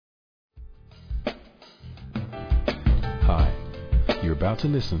about to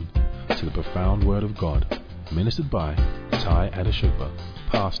listen to the profound Word of God, ministered by Ty Adeshokpa,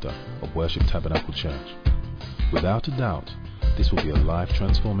 pastor of Worship Tabernacle Church. Without a doubt, this will be a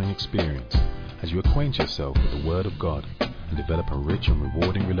life-transforming experience as you acquaint yourself with the Word of God and develop a rich and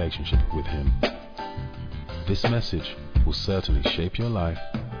rewarding relationship with Him. This message will certainly shape your life,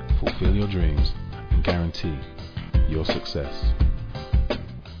 fulfill your dreams, and guarantee your success.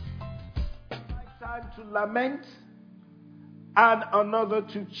 Time to lament and another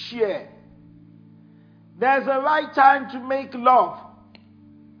to cheer. There's a right time to make love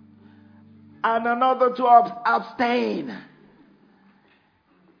and another to abstain.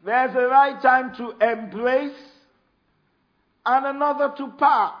 There's a right time to embrace and another to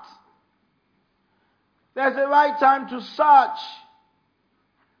part. There's a right time to search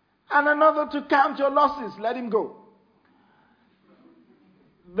and another to count your losses. Let him go.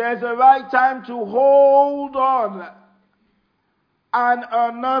 There's a right time to hold on and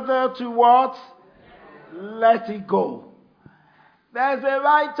another to what? Let it go. There's a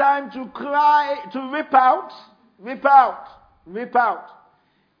right time to cry, to rip out.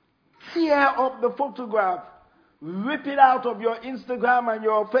 Tear up the photograph. Rip it out of your Instagram and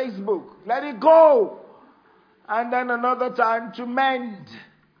your Facebook. Let it go. And then another time to mend.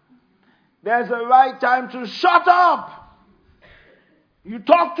 There's a right time to shut up. You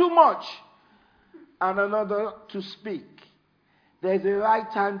talk too much. And another to speak. There's a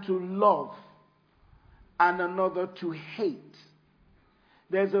right time to love and another to hate.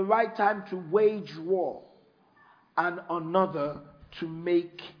 There's a right time to wage war and another to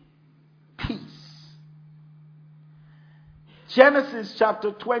make peace. Genesis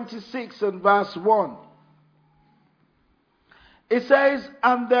chapter 26 and verse 1. It says,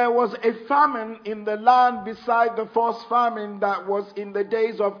 "And there was a famine in the land beside the first famine that was in the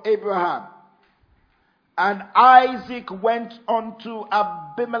days of Abraham. And Isaac went unto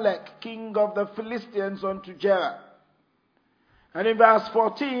Abimelech, king of the Philistines, unto Gerar." And in verse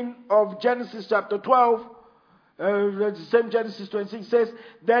 14 of Genesis chapter 12, the same Genesis 26 says,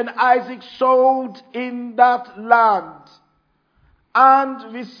 "Then Isaac sowed in that land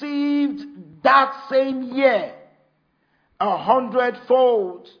and received that same year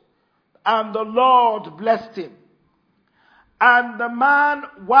 100-fold, and the Lord blessed him. And the man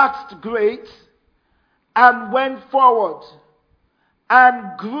waxed great and went forward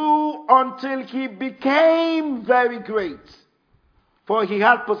and grew until he became very great. For he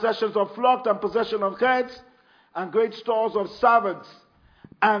had possessions of flocks and possession of herds and great stores of servants.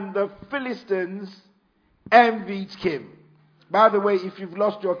 And the Philistines envied him." By the way, if you've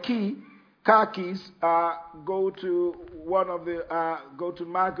lost your car keys, go to go to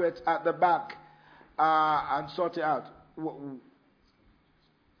Margaret at the back and sort it out.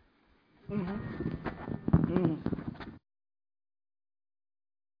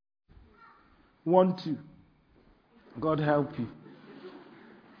 1, 2. God help you.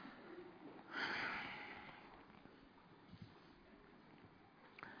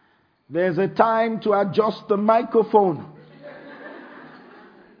 There's a time to adjust the microphone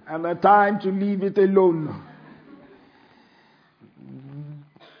and a time to leave it alone.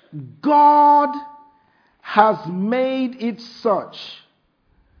 God has made it such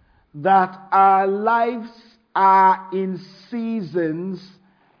that our lives are in seasons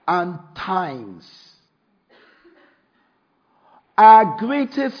and times. Our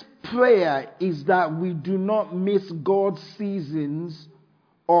greatest prayer is that we do not miss God's seasons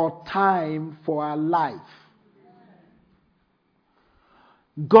or time for our life.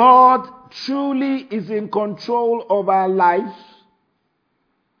 God truly is in control of our lives.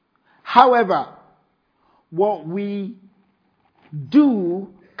 However, what we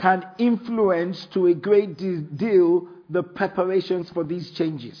do can influence to a great deal the preparations for these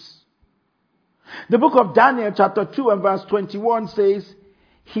changes. The book of Daniel chapter 2 and verse 21 says,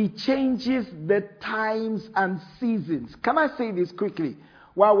 "He changes the times and seasons." Can I say this quickly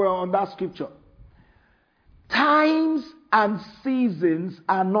while we're on that scripture? Times and seasons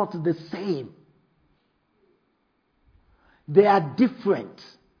are not the same. They are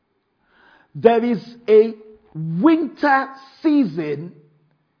different. There is a winter season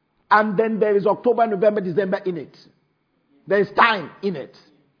and then there is October, November, December in it. There is time in it.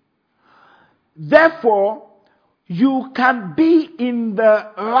 Therefore, you can be in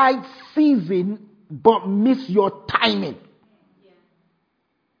the right season but miss your timing.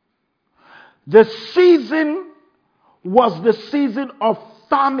 The season was the season of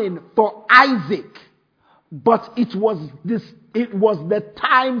famine for Isaac, but it was the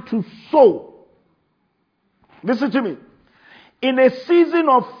time to sow. Listen to me. In a season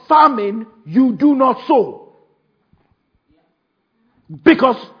of famine, you do not sow.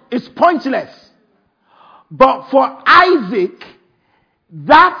 because it's pointless. But for Isaac,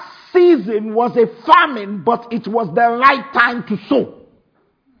 that season was a famine, but it was the right time to sow.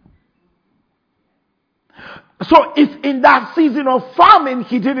 So if in that season of famine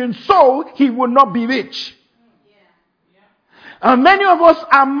he didn't sow, he would not be rich. And many of us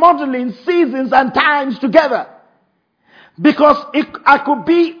are modeling seasons and times together. Because I could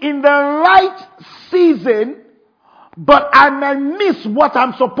be in the right season, but I may miss what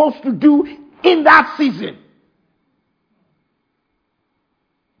I'm supposed to do in that season.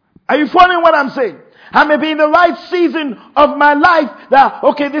 Are you following what I'm saying? I may be in the right season of my life that,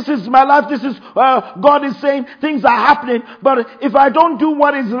 okay, this is my life, this is, God is saying things are happening, but if I don't do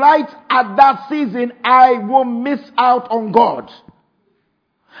what is right at that season, I will miss out on God.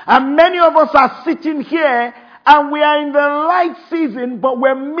 And many of us are sitting here and we are in the right season, but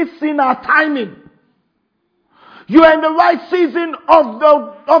we're missing our timing. You are in the right season of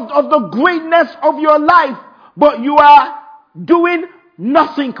the greatness of your life, but you are doing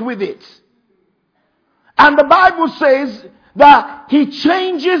nothing with it. And the Bible says that he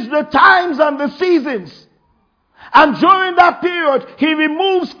changes the times and the seasons. And during that period, he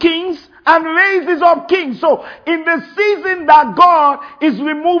removes kings and raises up kings. So in the season that God is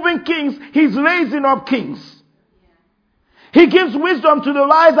removing kings, he's raising up kings. He gives wisdom to the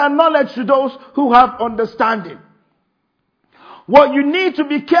wise and knowledge to those who have understanding. What you need to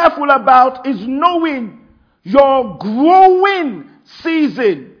be careful about is knowing your growing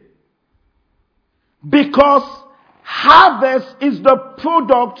season. Because harvest is the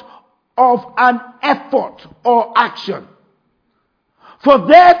product of an effort or action. For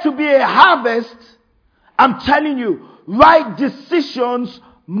there to be a harvest, I'm telling you, right decisions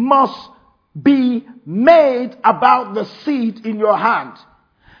must be made about the seed in your hand.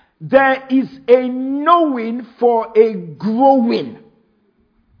 There is a knowing for a growing.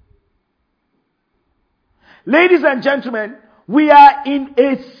 Ladies and gentlemen, we are in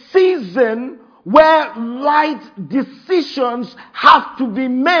a season where right decisions have to be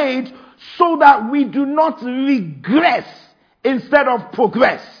made so that we do not regress instead of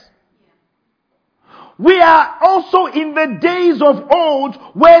progress. We are also in the days of old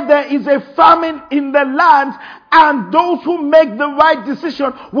where there is a famine in the land, and those who make the right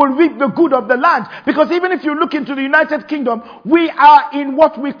decision will reap the good of the land. Because even if you look into the United Kingdom, we are in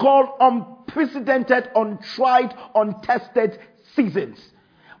what we call unprecedented, untried, untested seasons.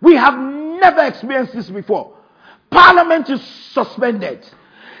 We have never experienced this before. Parliament is suspended.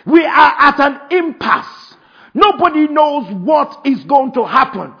 We are at an impasse. Nobody knows what is going to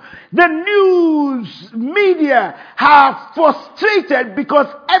happen. The news media are frustrated because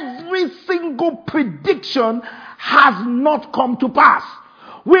every single prediction has not come to pass.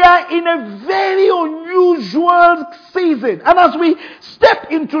 We are in a very unusual season. And as we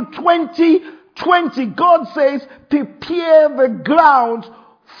step into 2020, God says, prepare the ground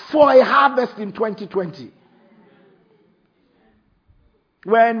for a harvest in 2020.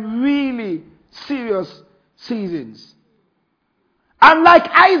 We're in really serious seasons. And like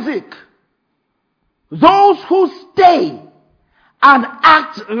Isaac, those who stay and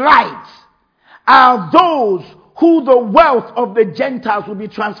act right are those who the wealth of the Gentiles will be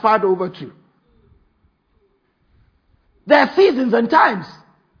transferred over to. There are seasons and times.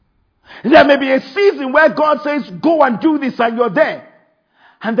 There may be a season where God says, go and do this, and you're there.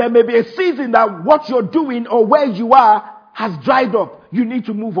 And there may be a season that what you're doing or where you are has dried up. You need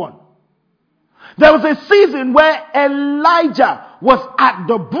to move on. There was a season where Elijah was at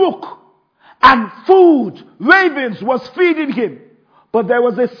the brook and food, ravens was feeding him. But there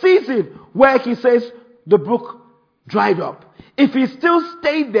was a season where he says the brook dried up. If he still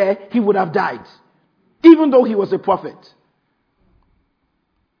stayed there, he would have died, even though he was a prophet.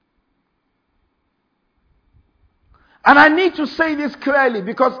 And I need to say this clearly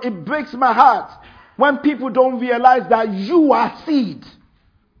because it breaks my heart when people don't realize that you are seed.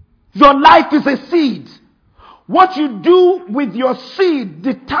 Your life is a seed. What you do with your seed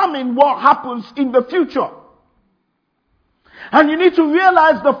determines what happens in the future. And you need to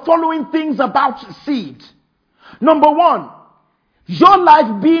realize the following things about seed. Number one, your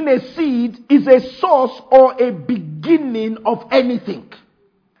life being a seed is a source or a beginning of anything.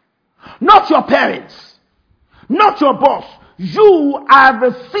 Not your parents. Not your boss. You are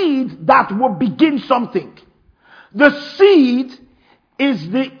the seed that will begin something. The seed is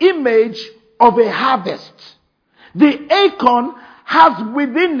the image of a harvest. The acorn has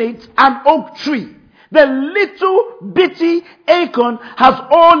within it an oak tree. The little bitty acorn has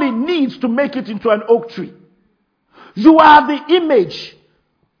all it needs to make it into an oak tree. You are the image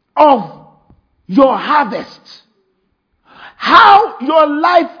of your harvest. How your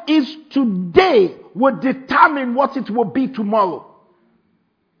life is today will determine what it will be tomorrow.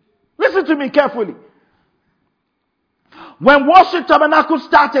 Listen to me carefully. When Worship Tabernacle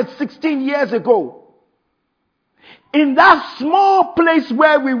started 16 years ago, in that small place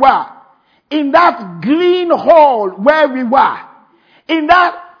where we were, in that green hall where we were, in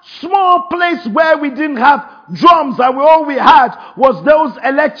that small place where we didn't have drums and all we had was those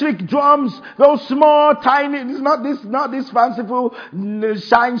electric drums, those small, tiny, it's not this fanciful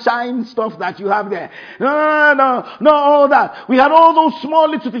shine stuff that you have there. No, all that. We had all those small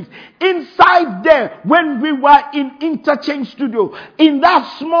little things. Inside there, when we were in Interchange Studio, in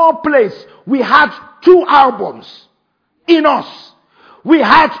that small place, we had 2 albums in us. We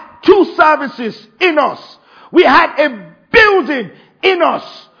had 2 services in us. We had a building in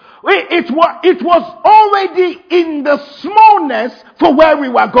us. It was already in the smallness for where we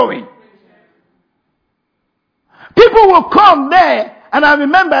were going. People will come there, and I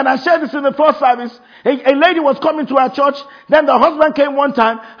remember, and I shared this in the first service, a lady was coming to our church, then the husband came one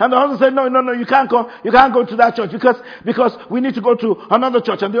time, and the husband said, no, you can't go to that church, because we need to go to another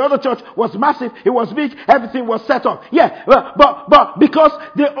church, and the other church was massive, it was big, everything was set up. Yeah, but because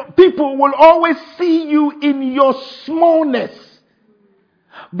the people will always see you in your smallness.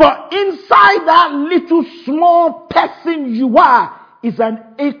 But inside that little small person you are is an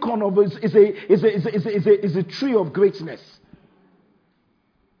acorn of is a tree of greatness.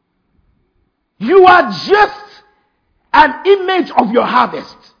 You are just an image of your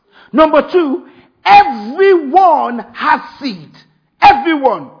harvest. Number 2, everyone has seed.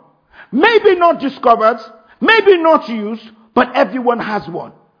 Everyone. Maybe not discovered, maybe not used, but everyone has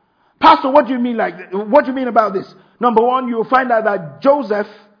one. Pastor, what do you mean what do you mean about this? Number 1, you will find out that Joseph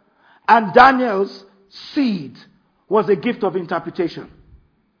and Daniel's seed was a gift of interpretation.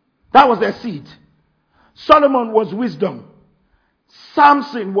 That was their seed. Solomon was wisdom.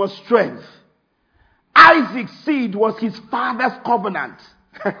 Samson was strength. Isaac's seed was his father's covenant.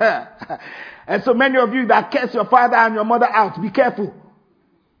 And so many of you that curse your father and your mother out, be careful.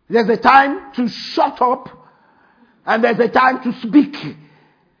 There's a time to shut up and there's a time to speak.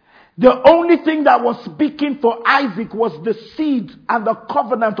 The only thing that was speaking for Isaac was the seed and the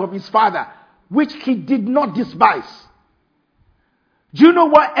covenant of his father, which he did not despise. Do you know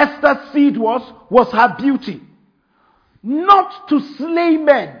what Esther's seed was? Was her beauty. Not to slay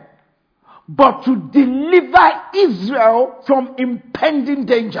men, but to deliver Israel from impending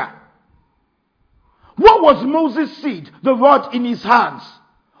danger. What was Moses' seed? The rod in his hands.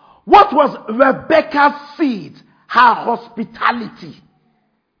 What was Rebekah's seed? Her hospitality.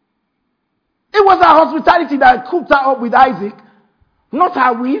 It was her hospitality that cooked her up with Isaac, not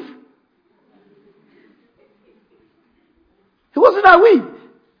her weave. It wasn't her weave.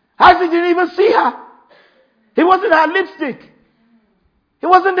 Isaac didn't even see her. It wasn't her lipstick. It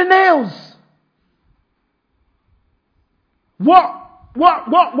wasn't the nails.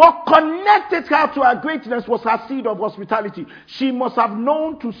 What connected her to her greatness was her seed of hospitality. She must have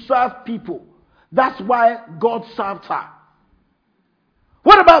known to serve people. That's why God served her.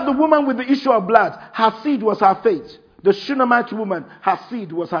 What about the woman with the issue of blood? Her seed was her faith. The Shunammite woman, her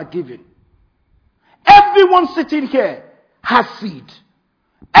seed was her giving. Everyone sitting here has seed.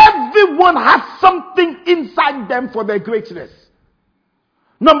 Everyone has something inside them for their greatness.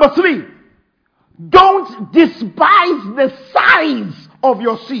 Number 3, don't despise the size of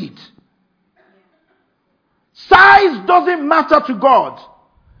your seed. Size doesn't matter to God.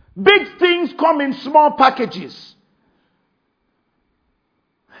 Big things come in small packages.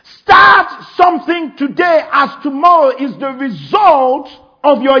 Start something today as tomorrow is the result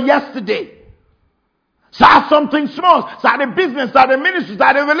of your yesterday. Start something small. Start a business, start a ministry,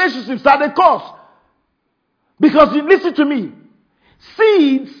 start a relationship, start a course. Because listen to me.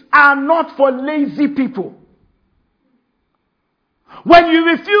 Seeds are not for lazy people. When you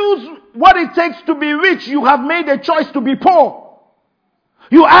refuse what it takes to be rich, you have made a choice to be poor.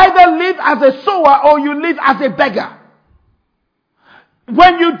 You either live as a sower or you live as a beggar.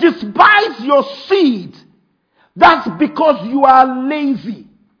 When you despise your seed, that's because you are lazy.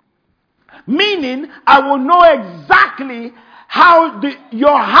 Meaning, I will know exactly how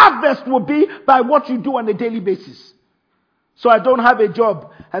your harvest will be by what you do on a daily basis. So I don't have a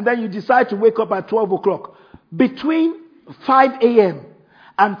job, and then you decide to wake up at 12 o'clock. Between 5 a.m.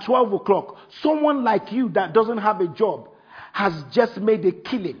 and 12 o'clock, someone like you that doesn't have a job has just made a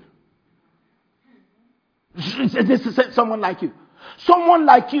killing. This is someone like you. Someone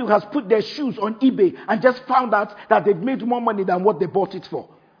like you has put their shoes on eBay and just found out that they've made more money than what they bought it for.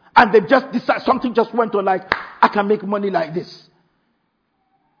 And they've just decided, something just went on like, I can make money like this.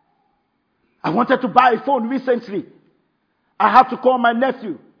 I wanted to buy a phone recently. I have to call my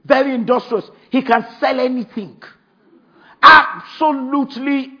nephew. Very industrious. He can sell anything.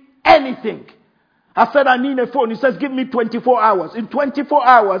 Absolutely anything. I said, I need a phone. He says, give me 24 hours. In 24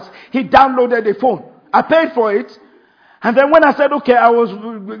 hours, he downloaded a phone. I paid for it. And then when I said, okay, I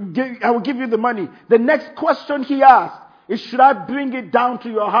will give you the money. The next question he asked is, should I bring it down to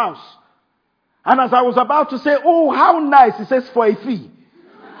your house? And as I was about to say, oh, how nice. He says, for a fee.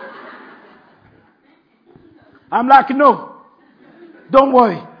 I'm like, no, don't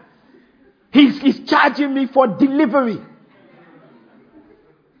worry. He's charging me for delivery.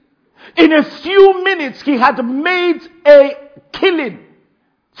 In a few minutes, he had made a killing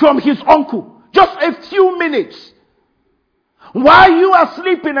from his uncle. Just a few minutes. While you are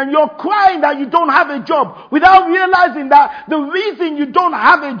sleeping and you're crying that you don't have a job, without realizing that the reason you don't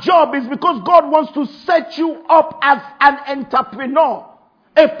have a job is because God wants to set you up as an entrepreneur,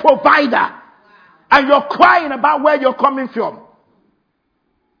 a provider. And you're crying about where you're coming from.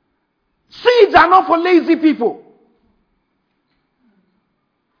 Seeds are not for lazy people.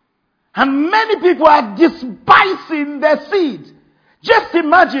 And many people are despising their seed. Just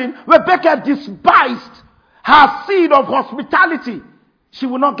imagine Rebecca despised her seed of hospitality. She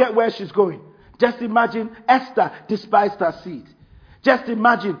will not get where she's going. Just imagine Esther despised her seed. Just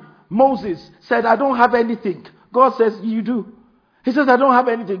imagine Moses said, I don't have anything. God says, you do. He says, I don't have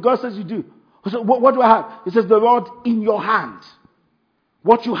anything. God says, you do. So what do I have? He says, the rod in your hand.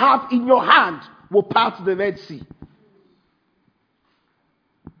 What you have in your hand will part the Red Sea.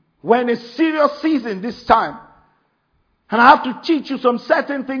 We're in a serious season this time. And I have to teach you some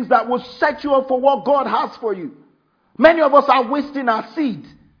certain things that will set you up for what God has for you. Many of us are wasting our seed.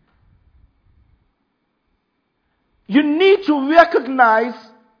 You need to recognize,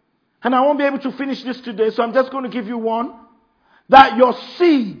 and I won't be able to finish this today, so I'm just going to give you one, that your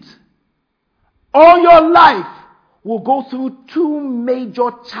seed all your life will go through two major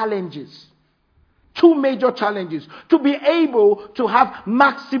challenges. Two major challenges to be able to have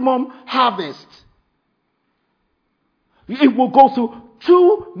maximum harvest. It will go through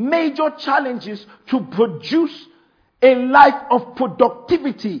two major challenges to produce a life of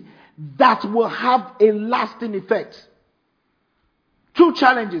productivity that will have a lasting effect. Two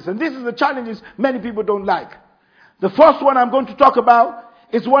challenges, and this is the challenges many people don't like. The first one I'm going to talk about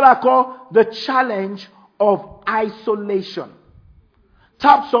is what I call the challenge of isolation.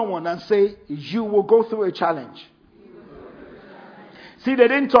 Tap someone and say, you will go through a challenge. See, they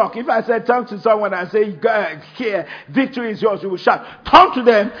didn't talk. If I said turn to someone and say, here, victory is yours, you will shout. Turn to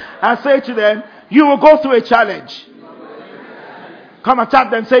them and say to them, you will go through a challenge. Come and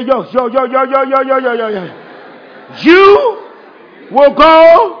tap them, say, yo. You will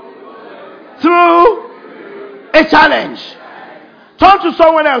go through a challenge. Turn to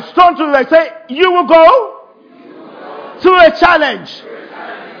someone else. Turn to them. Say, you will go through a challenge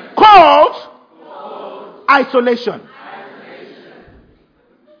called isolation.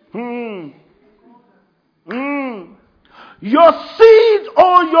 Your seed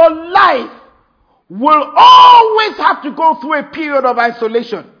all your life will always have to go through a period of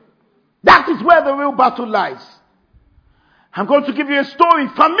isolation. That is where the real battle lies. I'm going to give you a story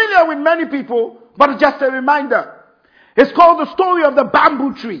familiar with many people, but just a reminder. It's called the story of the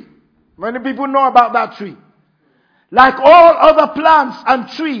bamboo tree. Many people know about that tree. Like all other plants and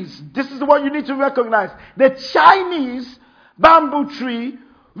trees, this is what you need to recognize. The Chinese bamboo tree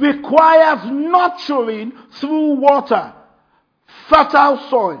requires nurturing through water, fertile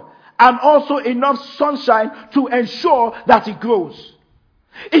soil, and also enough sunshine to ensure that it grows.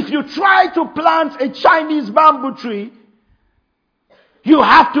 If you try to plant a Chinese bamboo tree, you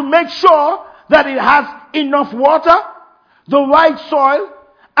have to make sure that it has enough water, the right soil,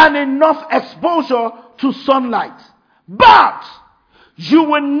 and enough exposure to sunlight. But you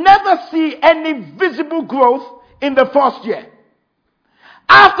will never see any visible growth in the first year.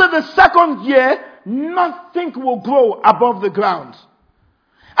 After the second year, nothing will grow above the ground.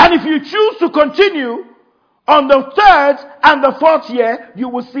 And if you choose to continue, on the third and the fourth year, you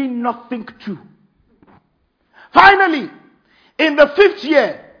will see nothing too. Finally, in the fifth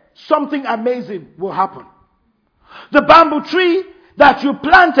year, something amazing will happen. The bamboo tree that you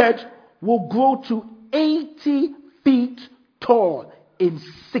planted will grow to 80 feet tall in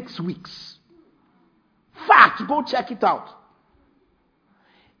 6 weeks. Fact, go check it out.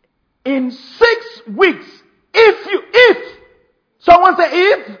 In 6 weeks, if someone say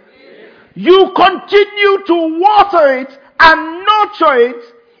if you continue to water it and nurture it,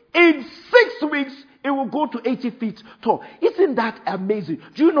 in 6 weeks, it will go to 80 feet tall. Isn't that amazing?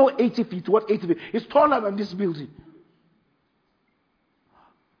 Do you know 80 feet? What 80 feet? It's taller than this building.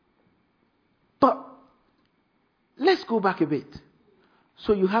 But let's go back a bit.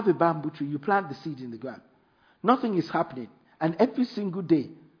 So you have a bamboo tree, you plant the seed in the ground. Nothing is happening. And every single day,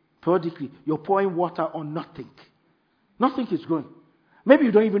 periodically, you're pouring water on nothing. Nothing is growing. Maybe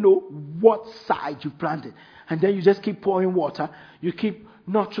you don't even know what side you planted. And then you just keep pouring water. You keep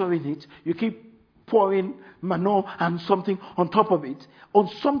nurturing it. You keep pouring manure and something on top of it. On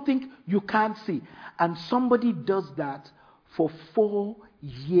something you can't see. And somebody does that for 4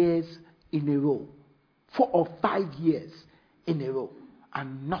 years in a row. 4 or 5 years in a row.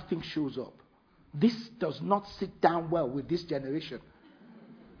 And nothing shows up. This does not sit down well with this generation.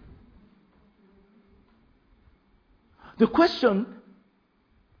 The question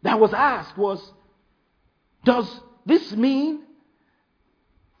that was asked was, does this mean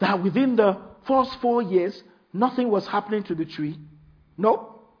that within the first 4 years, nothing was happening to the tree?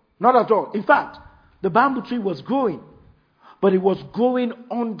 No, not at all. In fact, the bamboo tree was growing, but it was growing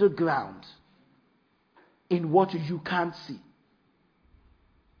underground in what you can't see.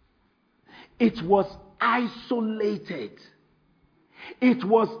 It was isolated. It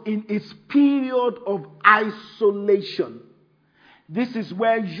was in its period of isolation. This is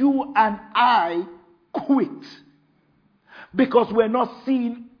where you and I quit. Because we're not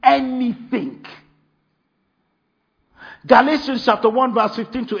seeing anything. Galatians chapter 1 verse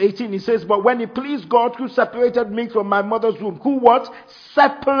 15 to 18, it says, but when it pleased God who separated me from my mother's womb. Who what?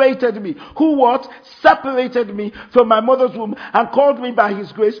 Separated me. Who what? Separated me from my mother's womb and called me by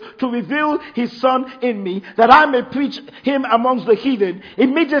his grace to reveal his son in me, that I may preach him amongst the heathen.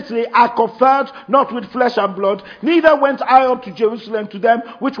 Immediately I conferred not with flesh and blood, neither went I up to Jerusalem to them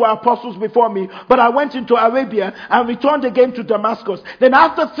which were apostles before me, but I went into Arabia and returned again to Damascus. Then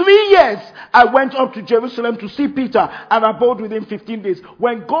after 3 years I went up to Jerusalem to see Peter and abode with him 15 days.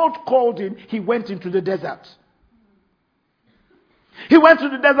 When God called him, he went into the desert. He went to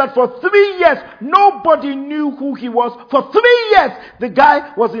the desert for 3 years. Nobody knew who he was. For 3 years, the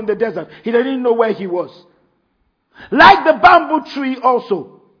guy was in the desert. He didn't know where he was. Like the bamboo tree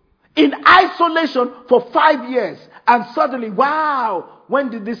also. In isolation for 5 years. And suddenly, wow, when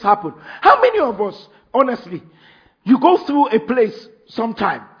did this happen? How many of us, honestly, you go through a place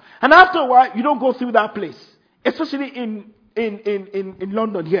sometime, and after a while, you don't go through that place. Especially in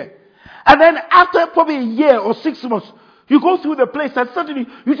London here. And then after probably a year or 6 months, you go through the place and suddenly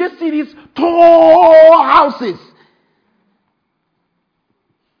you just see these tall houses.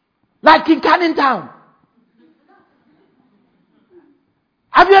 Like in Canning Town.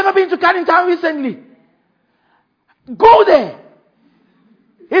 Have you ever been to Canning Town recently? Go there.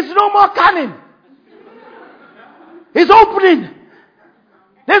 It's no more Canning. It's opening.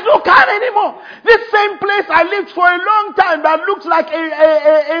 There's no car anymore. This same place I lived for a long time that looks like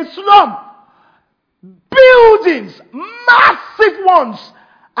a slum. Buildings, massive ones,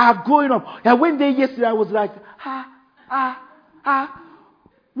 are going up. And one day yesterday I was like,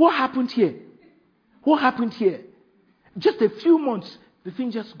 what happened here? What happened here? Just a few months, the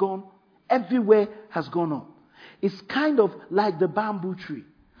thing just gone. Everywhere has gone up. It's kind of like the bamboo tree.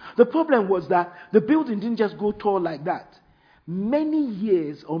 The problem was that the building didn't just go tall like that. Many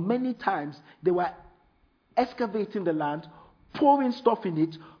years or many times they were excavating the land, pouring stuff in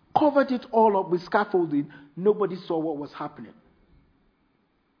it, covered it all up with scaffolding. Nobody saw what was happening.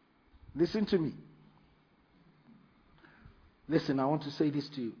 Listen to me. Listen, I want to say this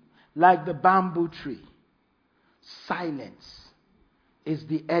to you. Like the bamboo tree, silence is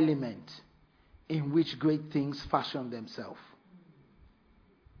the element in which great things fashion themselves.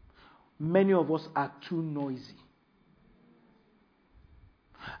 Many of us are too noisy.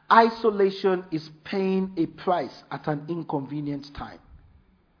 Isolation is paying a price at an inconvenient time.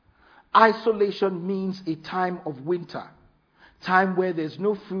 Isolation means a time of winter, time where there's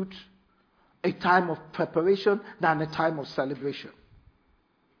no fruit, a time of preparation than a time of celebration.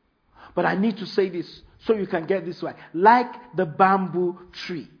 But I need to say this so you can get this right. Like the bamboo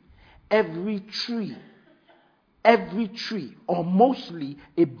tree, every tree, or mostly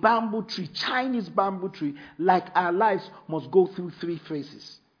a bamboo tree, Chinese bamboo tree, like our lives, must go through 3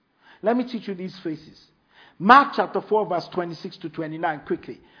 phases. Let me teach you these phases. Mark chapter 4, verse 26 to 29,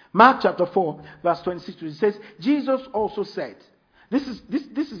 quickly. Mark chapter 4, verse 26 to 29 says, Jesus also said, this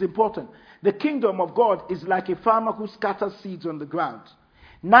is important. The kingdom of God is like a farmer who scatters seeds on the ground.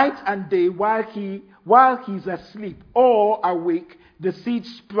 Night and day, while he's asleep or awake, the seeds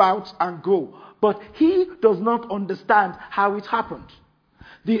sprout and grow. But he does not understand how it happened.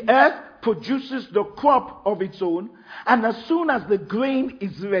 The earth produces the crop of its own, and as soon as the grain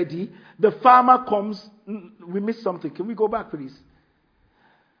is ready, the farmer comes. We missed something. Can we go back, please?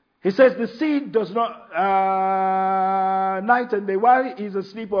 He says the seed does not, night and day, while he's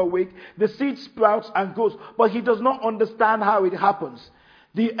asleep or awake, the seed sprouts and grows, but he does not understand how it happens.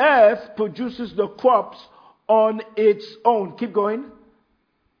 The earth produces the crops on its own. Keep going.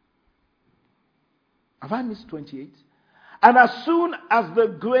 Have I missed 28? And as soon as the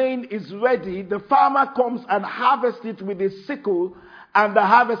grain is ready, the farmer comes and harvests it with a sickle, and the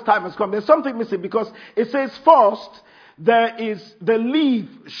harvest time has come. There's something missing because it says first, there is the leaf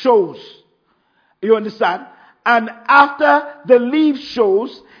shows. You understand? And after the leaf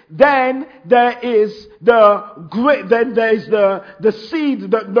shows, then there is then there is the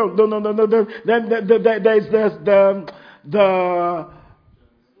seed. Then there is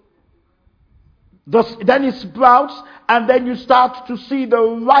then it sprouts, and then you start to see the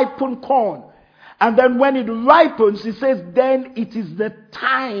ripened corn. And then when it ripens, it says, then it is the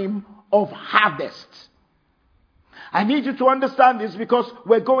time of harvest. I need you to understand this because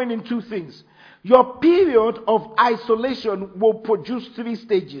we're going in two things. Your period of isolation will produce three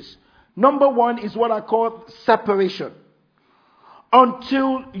stages. Number one is what I call separation.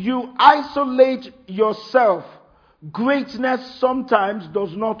 Until you isolate yourself, greatness sometimes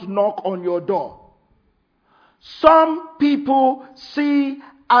does not knock on your door. Some people see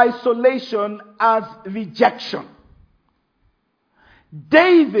isolation as rejection.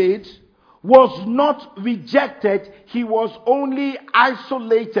 David was not rejected, he was only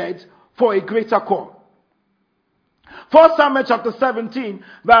isolated for a greater call. 1 Samuel chapter 17,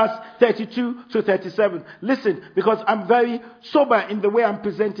 verse 32 to 37. Listen, because I'm very sober in the way I'm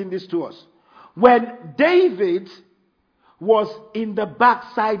presenting this to us. When David was in the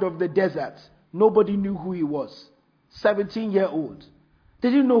backside of the desert, nobody knew who he was. 17-year-old. They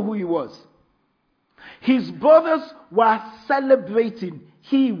didn't know who he was. His brothers were celebrating.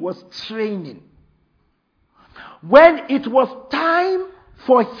 He was training. When it was time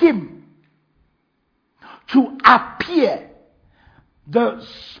for him to appear, the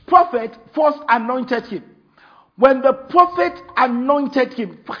prophet first anointed him. When the prophet anointed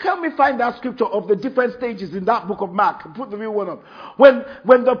him, can we find that scripture of the different stages in that book of Mark? Put the real one up. When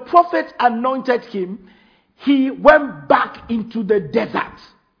the prophet anointed him, he went back into the desert.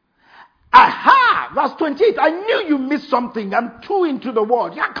 Aha! Verse 28. I knew you missed something. I'm too into the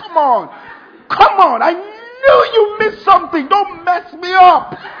word. Yeah, come on. Come on. I knew you missed something. Don't mess me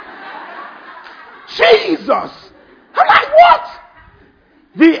up. Jesus. I'm like, what?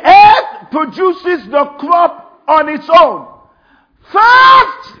 The earth produces the crop on its own.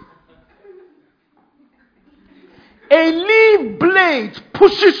 First, a leaf blade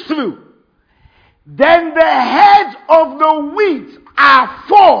pushes through. Then the heads of the wheat are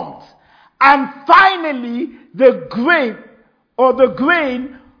formed. And finally, the grain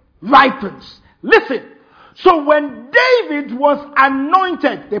ripens. Listen. So when David was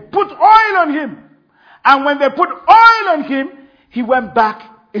anointed, they put oil on him. And when they put oil on him, he went back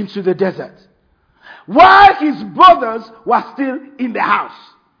into the desert. While his brothers were still in the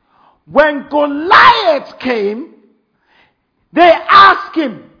house. When Goliath came, they asked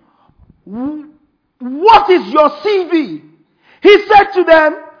him, what is your CV? He said to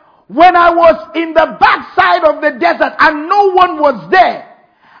them, when I was in the backside of the desert and no one was there,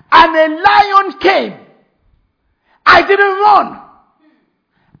 and a lion came, I didn't run.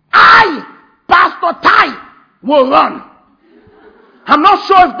 I, Pastor Tai, will run. I'm not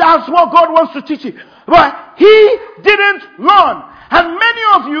sure if that's what God wants to teach you, but he didn't run. And many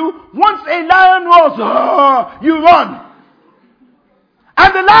of you, once a lion roars, you run.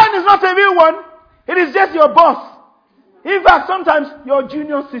 And the lion is not a real one. It is just your boss. In fact, sometimes your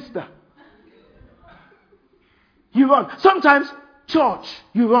junior sister. You run. Sometimes church,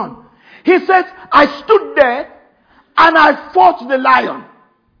 you run. He said, I stood there and I fought the lion.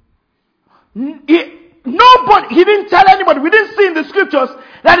 He didn't tell anybody. We didn't see in the scriptures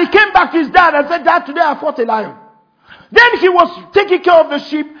that he came back to his dad and said, Dad, today I fought a lion. Then he was taking care of the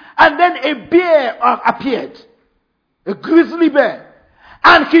sheep, and then a bear appeared. A grizzly bear.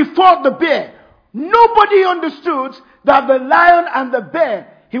 And he fought the bear. Nobody understood that the lion and the bear,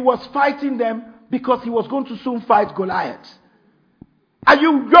 he was fighting them because he was going to soon fight Goliath. Are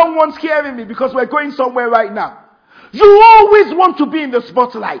you young ones hearing me? Because we're going somewhere right now. You always want to be in the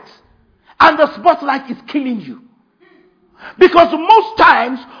spotlight. And the spotlight is killing you. Because most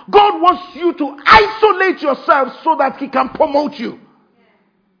times, God wants you to isolate yourself so that he can promote you.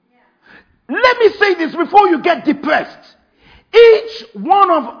 Let me say this before you get depressed. Each one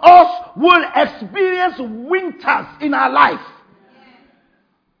of us will experience winters in our life.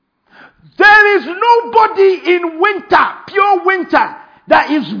 There is nobody in winter, pure winter,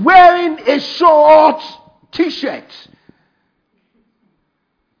 that is wearing a short t-shirt.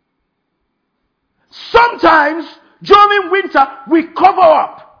 Sometimes during winter we cover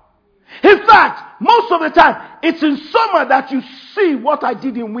up. In fact, most of the time it's in summer that you see what I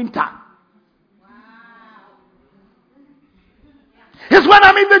did in winter. It's when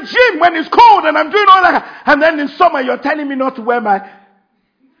I'm in the gym, when it's cold and I'm doing all that. And then in summer, you're telling me not to wear my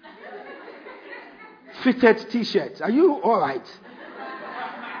fitted t-shirt. Are you all right?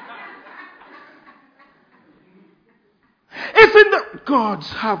 It's in the... God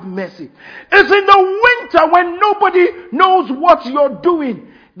have mercy. It's in the winter when nobody knows what you're doing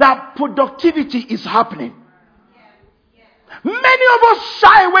that productivity is happening. Many of us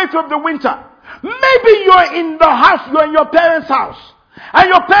shy away from the winter. Maybe you're in the house, you're in your parents' house. And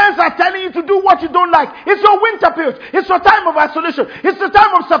your parents are telling you to do what you don't like. It's your winter period. It's your time of isolation. It's the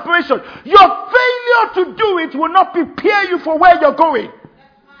time of separation. Your failure to do it will not prepare you for where you're going.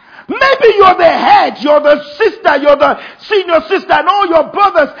 Maybe you're the head, you're the sister, you're the senior sister, and all your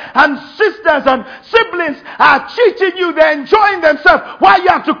brothers and sisters and siblings are cheating you. They're enjoying themselves while you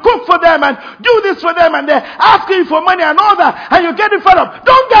have to cook for them and do this for them, and they're asking you for money and all that, and you're getting fed up.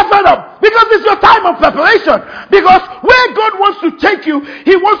 Don't get fed up, because it's your time of preparation. Because where God wants to take you,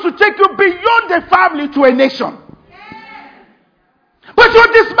 He wants to take you beyond a family to a nation. But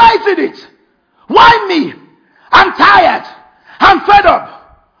you're despising it. Why me? I'm tired. I'm fed up.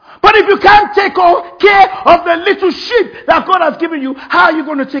 But if you can't take care of the little sheep that God has given you, how are you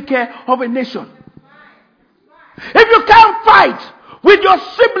going to take care of a nation? If you can't fight with your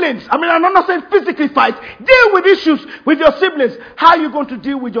siblings, I'm not saying physically fight, deal with issues with your siblings, how are you going to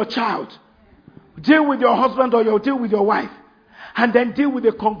deal with your child? Deal with your husband or deal with your wife. And then deal with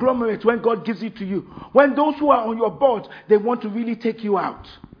the conglomerate when God gives it to you. When those who are on your board, they want to really take you out.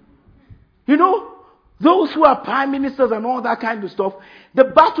 You know, those who are prime ministers and all that kind of stuff, the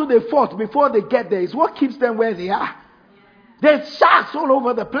battle they fought before they get there is what keeps them where they are. There's sharks all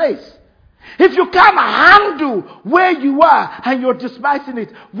over the place. If you can't handle where you are and you're despising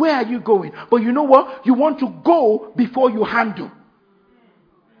it, where are you going? But you know what? You want to go before you handle.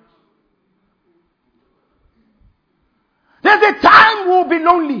 There's a time we'll be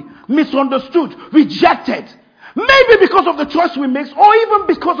lonely, misunderstood, rejected. Maybe because of the choice we make or even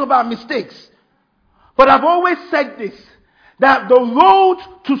because of our mistakes. But I've always said this, that the road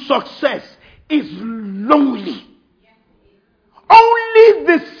to success is lonely. Only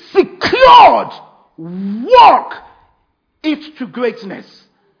the secured walk it to greatness.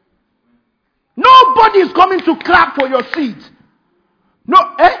 Nobody is coming to clap for your seed.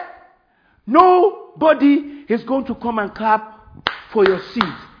 Nobody is going to come and clap for your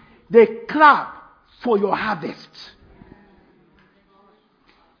seed. They clap for your harvest.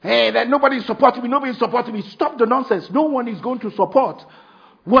 Hey, that nobody is supporting me. Nobody is supporting me. Stop the nonsense. No one is going to support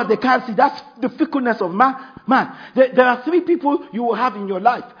what they can't see. That's the fickleness of man. There are 3 people you will have in your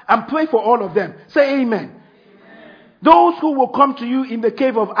life. And pray for all of them. Say amen. Amen. Those who will come to you in the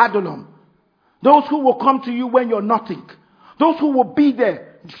cave of Adullam. Those who will come to you when you're nothing. Those who will be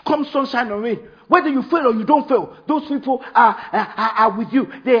there. Come sunshine or rain. Whether you fail or you don't fail, those people are with you.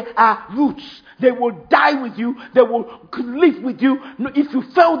 They are roots. They will die with you. They will live with you. If you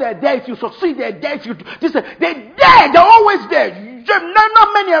fail, they're there. If you succeed, they're there. They're there. They're always there.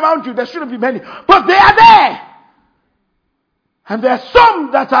 Not many around you. There shouldn't be many. But they are there. And there are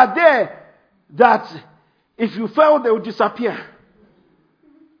some that are there that if you fail, they will disappear.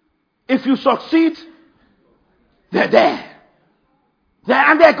 If you succeed, they're there.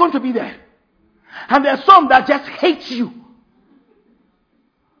 And they're going to be there. And there are some that just hate you.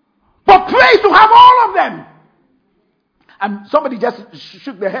 But pray to have all of them. And somebody just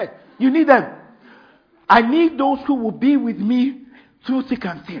shook their head. You need them. I need those who will be with me through thick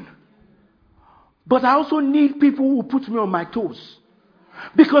and thin. But I also need people who will put me on my toes.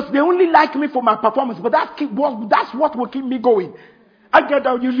 Because they only like me for my performance. But that's what will keep me going. I get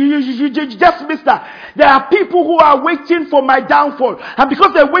out. You just missed that. There are people who are waiting for my downfall. And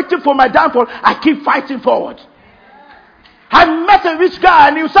because they're waiting for my downfall, I keep fighting forward. I met a rich guy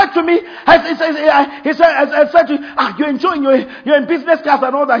and he said to me, he said to me, you're enjoying, you're in business class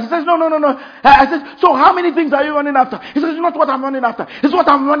and all that. He says, no. I said, so how many things are you running after? He says, it's not what I'm running after. It's what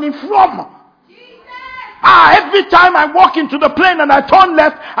I'm running from. Every time I walk into the plane and I turn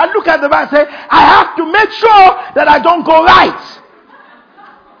left, I look at the man and say, I have to make sure that I don't go right.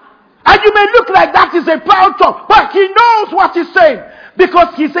 And you may look like that is a proud talk, but he knows what he's saying.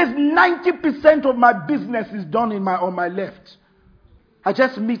 Because he says 90% of my business is done on my left. I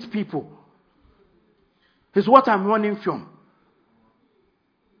just meet people. It's what I'm running from.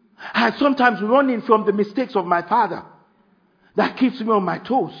 I'm sometimes running from the mistakes of my father. That keeps me on my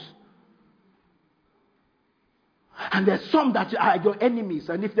toes. And there's some that are your enemies.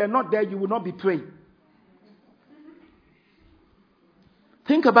 And if they're not there, you will not be praying.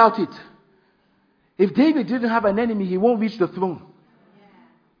 Think about it. If David didn't have an enemy, he won't reach the throne.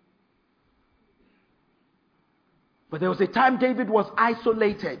 But there was a time David was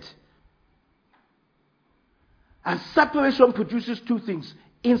isolated. And separation produces two things: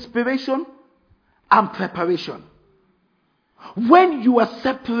 inspiration and preparation. When you are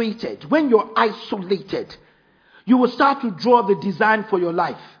separated, when you're isolated, you will start to draw the design for your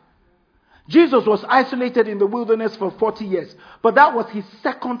life. Jesus was isolated in the wilderness for 40 years, but that was his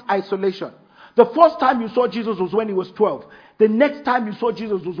second isolation. The first time you saw Jesus was when he was 12. The next time you saw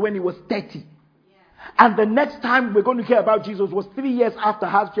Jesus was when he was 30. And the next time we're going to hear about Jesus was 3 years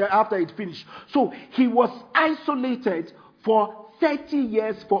after it finished. So he was isolated for 30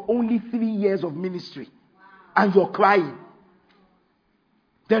 years for only 3 years of ministry. And you're crying.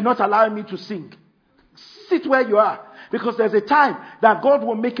 They're not allowing me to sing. Sit where you are. Because there's a time that God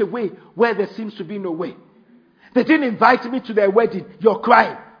will make a way where there seems to be no way. They didn't invite me to their wedding. You're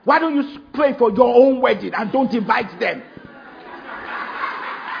crying. Why don't you pray for your own wedding and don't invite them?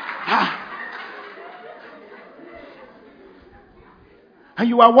 And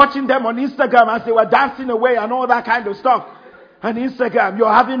you are watching them on Instagram as they were dancing away and all that kind of stuff. On Instagram,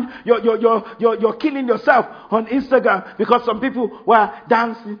 you're killing yourself on Instagram because some people were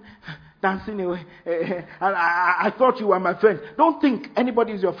dancing away. And I thought you were my friend. Don't think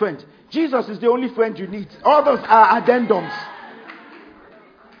anybody is your friend. Jesus is the only friend you need. All those are addendums.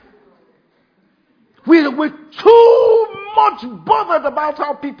 We're too much bothered about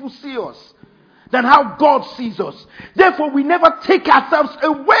how people see us than how God sees us. Therefore, we never take ourselves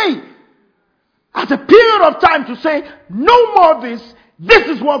away at a period of time to say, no more this. This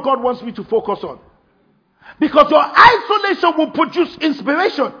is what God wants me to focus on. Because your isolation will produce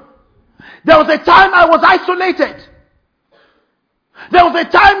inspiration. There was a time I was isolated. There was a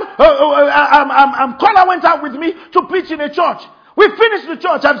time Colin went out with me to preach in a church. We finished the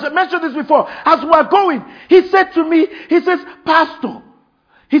church. I've mentioned this before. As we were going, he said to me, he says, Pastor,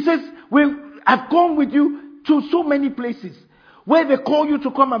 he says, I've gone with you to so many places where they call you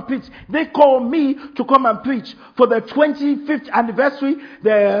to come and preach. They call me to come and preach for the 25th anniversary,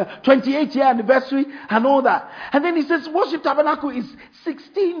 the 28th year anniversary, and all that. And then he says, Worship Tabernacle is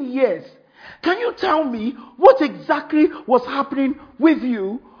 16 years. Can you tell me what exactly was happening with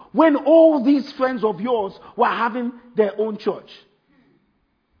you when all these friends of yours were having their own church?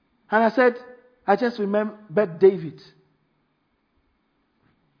 And I said, I just remembered David.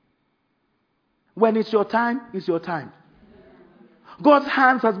 When it's your time, it's your time. God's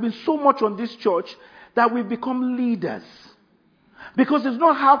hands has been so much on this church that we've become leaders. Because it's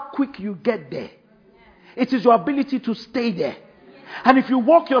not how quick you get there. It is your ability to stay there. And if you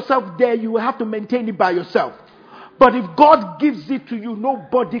walk yourself there, you will have to maintain it by yourself. But if God gives it to you,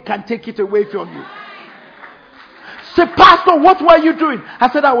 nobody can take it away from you. Say, Pastor, what were you doing? I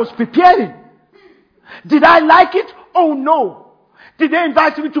said, I was preparing. Did I like it? Oh no. Did they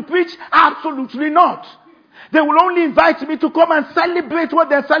invite me to preach? Absolutely not. They will only invite me to come and celebrate what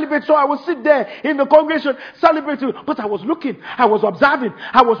they celebrate. So I will sit there in the congregation celebrating. But I was looking, I was observing,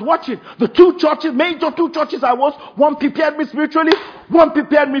 I was watching. The major two churches I was, one prepared me spiritually, one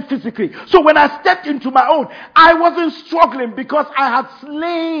prepared me physically. So when I stepped into my own, I wasn't struggling because I had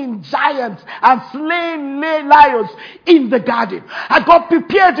slain giants and slain lions in the garden. And God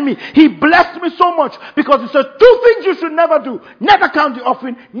prepared me. He blessed me so much because He said, 2 things you should never do. Never count the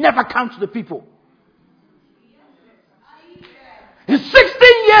offering, never count the people. In 16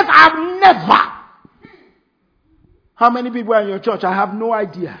 years, I've never. How many people are in your church? I have no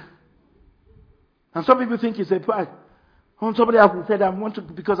idea. And some people think it's a pride. Somebody else said,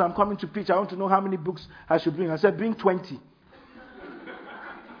 because I'm coming to preach, I want to know how many books I should bring. I said, bring 20.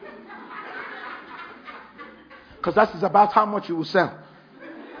 Because that is about how much you will sell.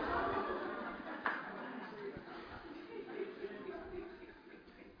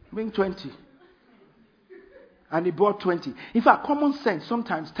 Bring 20. And he brought 20. In fact, common sense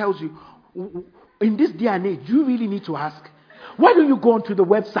sometimes tells you, in this day and age, you really need to ask, why don't you go onto the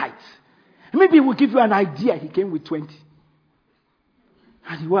website? Maybe it will give you an idea. He came with 20.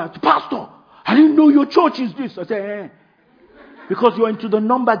 And he went, Pastor, I didn't know your church is this. I said, because you're into the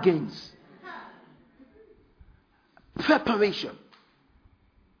number games. Preparation.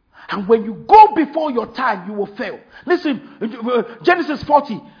 And when you go before your time, you will fail. Listen, Genesis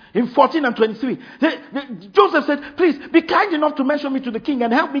 40. In 14 and 23, Joseph said, please be kind enough to mention me to the king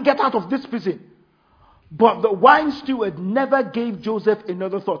and help me get out of this prison. But the wine steward never gave Joseph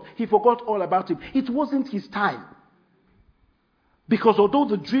another thought. He forgot all about him. It wasn't his time. Because although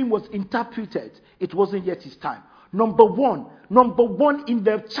the dream was interpreted, it wasn't yet his time. Number one in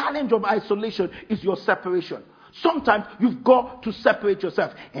the challenge of isolation is your separation. Sometimes you've got to separate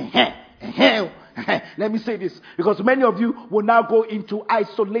yourself. Let me say this, because many of you will now go into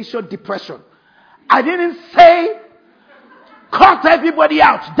isolation depression. I didn't say cut everybody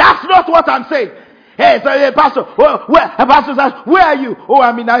out. That's not what I'm saying. Hey, pastor, pastor says, where are you? Oh,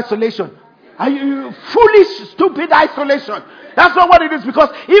 I'm in isolation. Are you foolish, stupid isolation? That's not what it is, because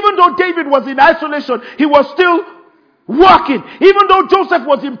even though David was in isolation, he was still working. Even though Joseph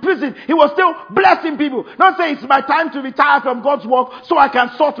was in prison, he was still blessing people. Not saying it's my time to retire from God's work so I can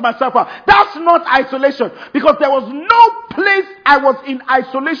sort myself out. That's not isolation, because there was no place I was in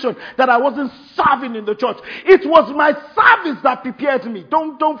isolation that I wasn't serving in the church. It was my service that prepared me.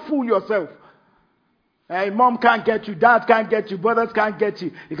 Don't fool yourself. Hey, mom can't get you, dad can't get you, brothers can't get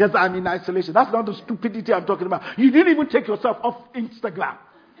you because I'm in isolation. That's not the stupidity I'm talking about. You didn't even take yourself off Instagram.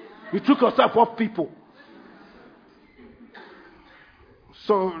 You took yourself off people.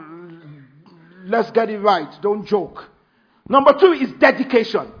 So let's get it right. Don't joke. Number 2 is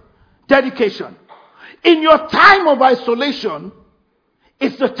dedication. Dedication. In your time of isolation,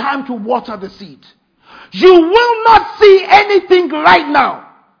 it's the time to water the seed. You will not see anything right now.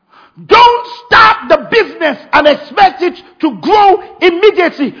 Don't start the business and expect it to grow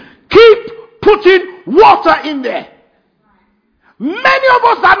immediately. Keep putting water in there. Many of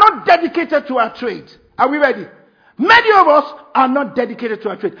us are not dedicated to our trade. Are we ready? Many of us are not dedicated to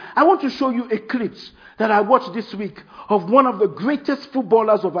our trade. I want to show you a clip that I watched this week of one of the greatest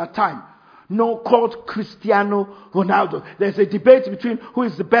footballers of our time, called Cristiano Ronaldo. There's a debate between who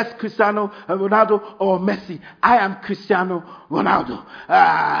is the best, Cristiano Ronaldo or Messi. I am Cristiano Ronaldo.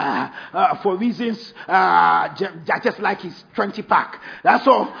 For reasons, I just like his 20-pack. That's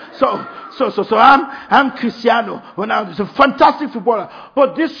all. So I'm Cristiano Ronaldo. He's a fantastic footballer.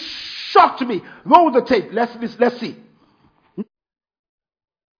 But this shocked me. Roll the tape. Let's see.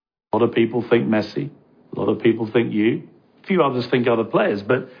 A lot of people think Messi. A lot of people think you. A few others think other players,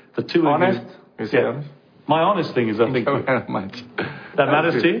 but the two honest? of you... You say honest? My honest thing is I think... Thank you very much. That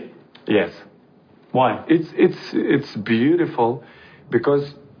matters to you? Yes. Why? It's beautiful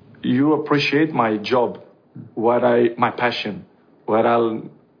because you appreciate my job, my passion, what I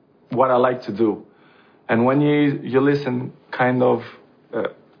like to do. And when you listen kind of,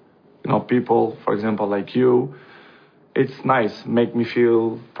 people, for example, like you, it's nice, make me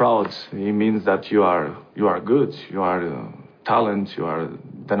feel proud. It means that you are good, you are talent, you are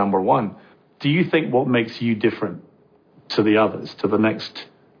the number one. Do you think what makes you different to the others, to the next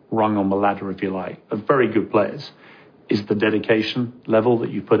rung on the ladder, if you like, of very good players, is the dedication level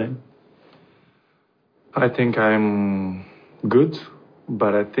that you put in? I think I'm good,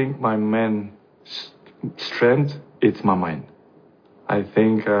 but I think my main strength, it's my mind. I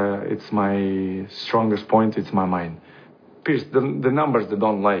think it's my strongest point, it's my mind. Pierce, the numbers, they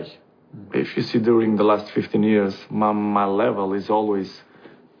don't lie. If you see during the last 15 years, my level is always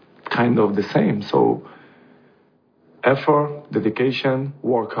kind of the same. So effort, dedication,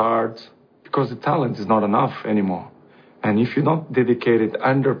 work hard, because the talent is not enough anymore. And if you're not dedicated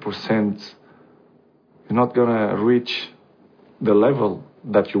 100%, you're not going to reach the level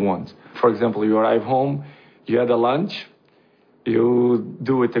that you want. For example, you arrive home, you had a lunch, you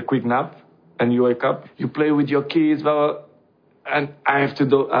do it a quick nap, and you wake up, you play with your kids, and I have to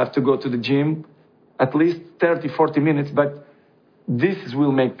go to the gym at least 30, 40 minutes, but this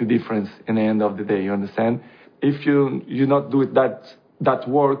will make the difference in the end of the day, you understand? If you not do it that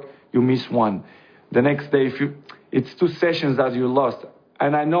work, you miss one. The next day, it's 2 sessions that you lost.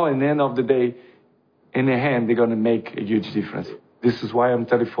 And I know in the end of the day, in the end, they're going to make a huge difference. This is why I'm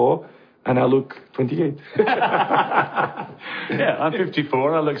 34 and I look 28. Yeah, I'm 54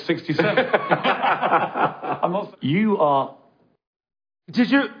 and I look 67. You are...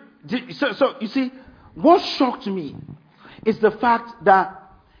 So you see, what shocked me is the fact that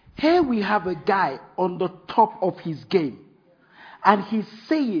here we have a guy on the top of his game, and he's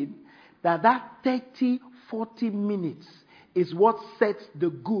saying that 30, 40 minutes is what sets the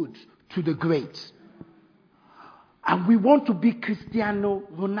good to the great. And we want to be Cristiano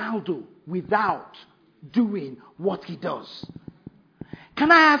Ronaldo without doing what he does.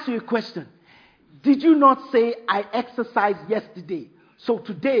 Can I ask you a question? Did you not say, I exercised yesterday, so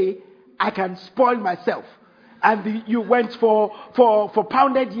today I can spoil myself? And you went for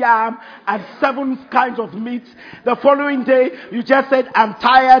pounded yam and 7 kinds of meat. The following day, you just said, I'm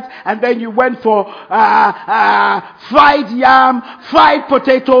tired. And then you went for fried yam, fried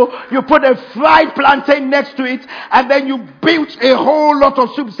potato. You put a fried plantain next to it. And then you built a whole lot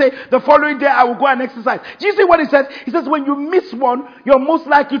of soup. Say, the following day, I will go and exercise. Do you see what he says? He says, when you miss one, you're most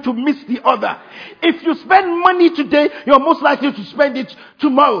likely to miss the other. If you spend money today, you're most likely to spend it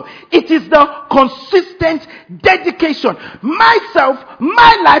tomorrow. It is the consistent dedication, myself,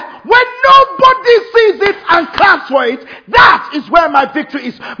 my life, when nobody sees it and claps for it, that is where my victory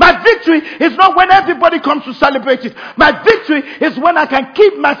is. My victory is not when everybody comes to celebrate it. My victory is when I can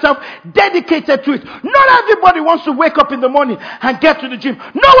keep myself dedicated to it. Not everybody wants to wake up in the morning and get to the gym.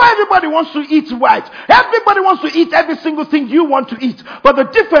 Not everybody wants to eat right. Everybody wants to eat every single thing you want to eat. But the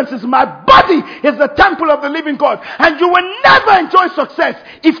difference is my body is the temple of the living God. And you will never enjoy success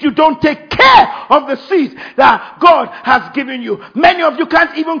if you don't take care of the seed that God has given you. Many of you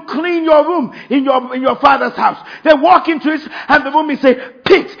can't even clean your room in your father's house. They walk into it and the room is a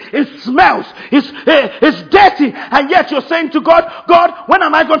pit. It smells. It's dirty. And yet you're saying to God, God, when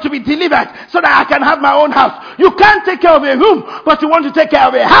am I going to be delivered so that I can have my own house? You can't take care of a room, but you want to take care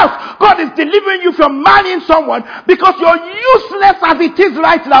of a house. God is delivering you from marrying someone because you're useless as it is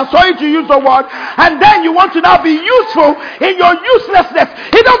right now. Sorry to use the word. And then you want to now be useful in your uselessness.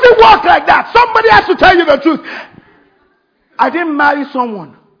 It doesn't work like that. Somebody has to tell you the truth. I didn't marry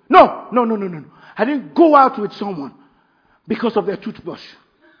someone. No. I didn't go out with someone because of their toothbrush.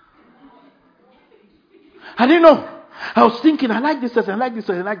 I didn't know. I was thinking, I like this, I like this,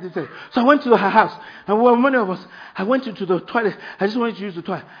 I like this. So I went to her house. And when many of us, I went into the toilet. I just wanted to use the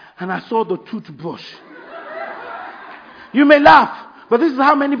toilet. And I saw the toothbrush. You may laugh, but this is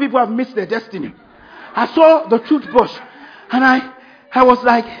how many people have missed their destiny. I saw the toothbrush. And I was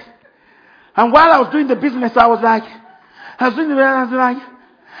like, and while I was doing the business, I was like,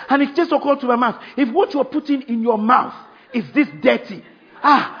 and it just occurred to my mouth, if what you're putting in your mouth is this dirty,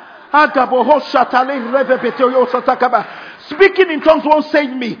 speaking in tongues won't save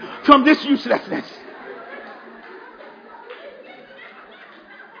me from this uselessness.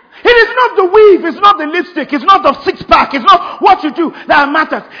 It is not the weave, it's not the lipstick, it's not the six-pack, it's not what you do that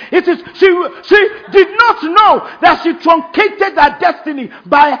matters. It is she did not know that she truncated her destiny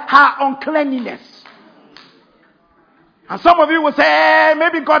by her uncleanliness. And some of you will say, hey,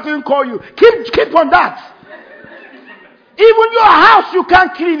 maybe God didn't call you. Keep on that. Even your house, you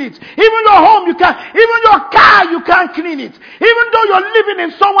can't clean it. Even your home, you can't. Even your car, you can't clean it. Even though you're living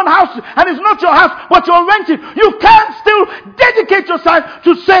in someone's house and it's not your house, but you're renting, you can't still dedicate yourself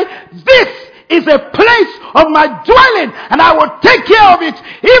to say, this is a place of my dwelling and I will take care of it,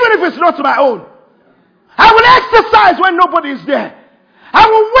 even if it's not my own. I will exercise when nobody is there. I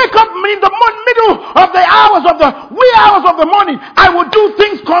will wake up in the middle of the hours of the wee hours of the morning. I will do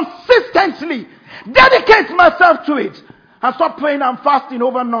things consistently. Dedicate myself to it. And stop praying and fasting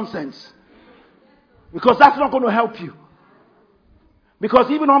over nonsense. Because that's not going to help you.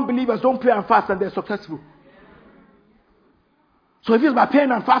 Because even unbelievers don't pray and fast and they're successful. So if it's by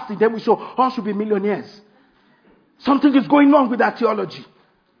praying and fasting, then we all should be millionaires. Something is going wrong with that theology.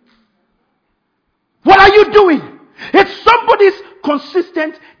 What are you doing? It's somebody's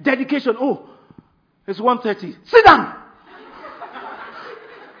consistent dedication. Oh, it's 1:30. Sit down.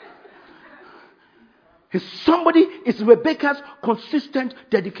 It's Rebecca's consistent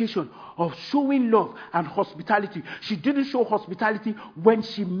dedication of showing love and hospitality. She didn't show hospitality when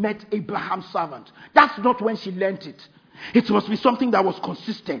she met Abraham's servant. That's not when she learned it. It must be something that was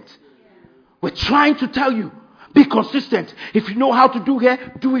consistent. We're trying to tell you, be consistent. If you know how to do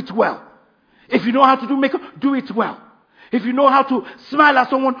hair, do it well. If you know how to do makeup, do it well. If you know how to smile at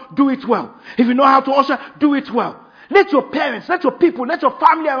someone, do it well. If you know how to usher, do it well. Let your parents, let your people, let your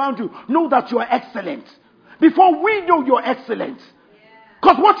family around you know that you are excellent. Before we know you're excellent.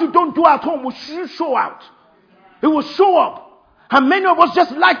 Because what you don't do at home will show out. It will show up. And many of us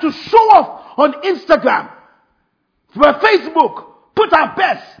just like to show off on Instagram. For Facebook. Put our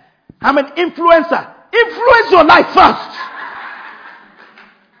best. I'm an influencer. Influence your life first.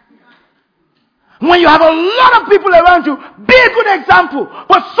 When you have a lot of people around you, be a good example.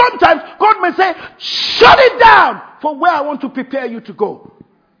 But sometimes God may say, shut it down for where I want to prepare you to go.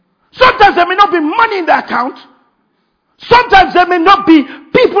 Sometimes there may not be money in the account. Sometimes there may not be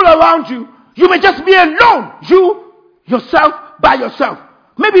people around you. You may just be alone. You, yourself, by yourself.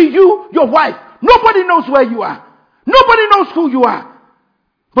 Maybe you, your wife. Nobody knows where you are. Nobody knows who you are.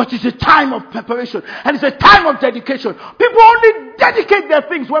 But it's a time of preparation. And it's a time of dedication. People only dedicate their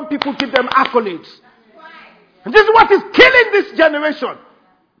things when people give them accolades. And this is what is killing this generation.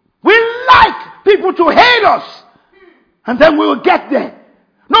 We like people to hate us. And then we will get there.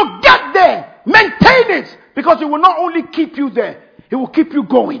 No, get there. Maintain it. Because it will not only keep you there, it will keep you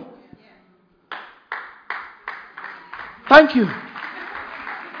going. Thank you.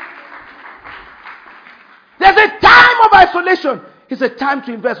 There's a time of isolation. It's a time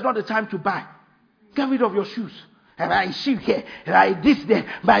to invest, not a time to buy. Get rid of your shoes. Buy shoe here, buy this there,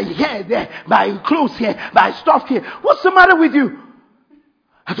 buy hair there, buy clothes here, buy stuff here. What's the matter with you?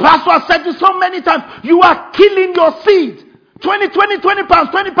 As Pastor has said this so many times, you are killing your seed. 20 pounds.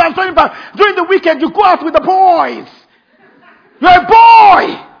 During the weekend, you go out with the boys. You're a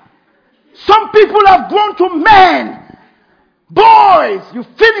boy. Some people have grown to men. Boys, you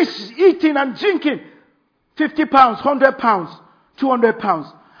finish eating and drinking. 50 pounds, 100 pounds, 200 pounds.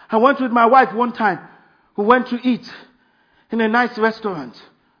 I went with my wife one time. We went to eat in a nice restaurant.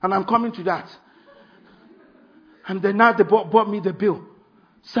 And I'm coming to that. And then now they bought me the bill.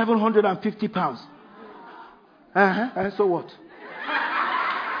 750 pounds. So what?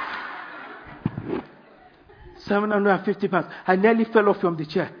 750 pounds. I nearly fell off from the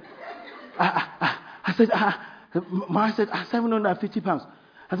chair. I said, 750 pounds.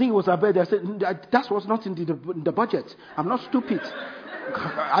 I think it was our birthday. I said, that was not in the budget. I'm not stupid.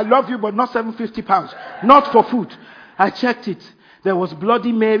 I love you, but not 750 pounds. Not for food. I checked it. There was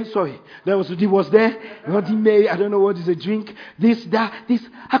Bloody Mary. He was there. Bloody Mary. I don't know what is a drink. This.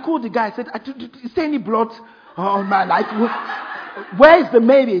 I called the guy. I said, is there any blood on my life? Where is the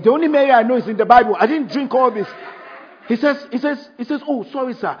Mary? The only Mary I know is in the Bible. I didn't drink all this. He says, oh,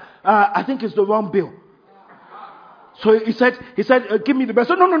 sorry, sir. I think it's the wrong bill. So he said, give me the bill.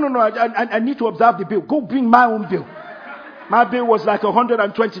 So no. I need to observe the bill. Go bring my own bill. My bill was like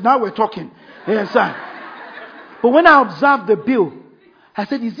 120. Now we're talking. Yes, sir. But when I observed the bill, I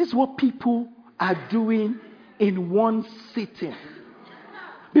said, is this what people are doing in one sitting?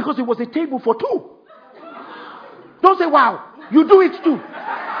 Because it was a table for two. Don't say, wow, you do it too.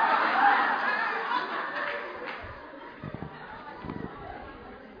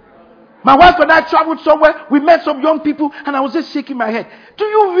 My wife and I traveled somewhere. We met some young people and I was just shaking my head. Do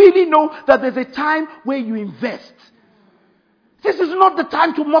you really know that there's a time where you invest? This is not the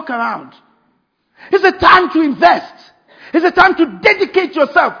time to muck around. It's a time to invest. It's a time to dedicate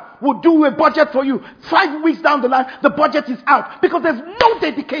yourself. We'll do a budget for you. 5 weeks down the line, the budget is out. Because there's no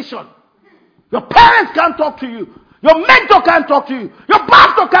dedication. Your parents can't talk to you. Your mentor can't talk to you. Your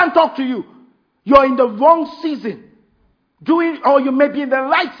pastor can't talk to you. You're in the wrong season. Or you may be in the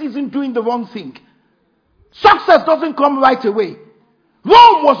right season doing the wrong thing. Success doesn't come right away.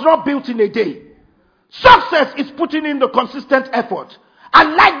 Rome was not built in a day. Success is putting in the consistent effort. I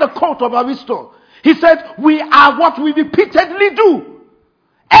like the quote of Aristotle. He said, we are what we repeatedly do.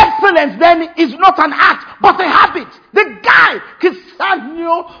 Excellence then is not an act, but a habit. The guy,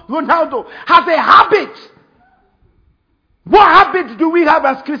 Cristiano Ronaldo, has a habit. What habit do we have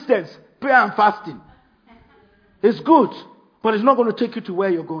as Christians? Prayer and fasting. It's good, but it's not going to take you to where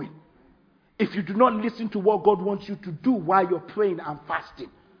you're going. If you do not listen to what God wants you to do while you're praying and fasting.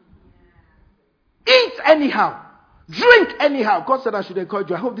 Eat anyhow. Drink anyhow. God said I should encourage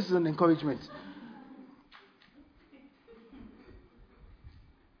you. I hope this is an encouragement.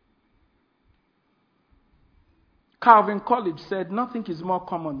 Calvin Coolidge said, nothing is more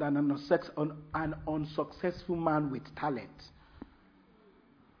common than an unsuccessful man with talent.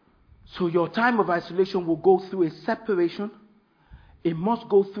 So your time of isolation will go through a separation. It must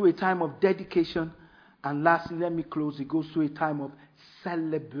go through a time of dedication. And lastly, let me close. It goes through a time of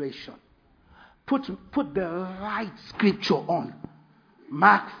celebration. Put the right scripture on.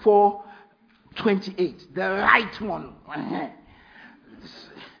 Mark 4:28. The right one.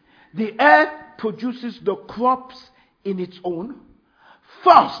 The earth produces the crops in its own.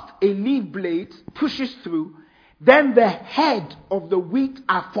 First, a leaf blade pushes through. Then the head of the wheat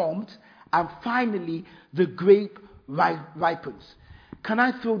are formed. And finally, the grape ripens. Can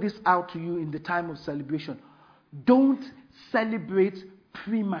I throw this out to you in the time of celebration? Don't celebrate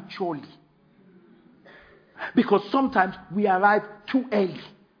prematurely. Because sometimes we arrive too early.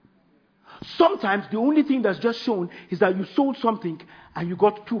 Sometimes the only thing that's just shown is that you sold something and you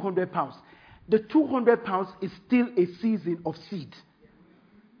got 200 pounds. The 200 pounds is still a season of seed.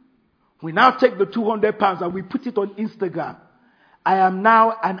 We now take the 200 pounds and we put it on Instagram. I am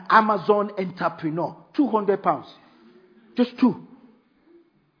now an Amazon entrepreneur. 200 pounds. Just 2.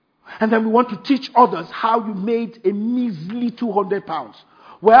 And then we want to teach others how you made a measly 200 pounds.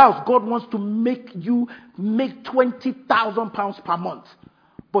 Whereas God wants to make you make 20,000 pounds per month.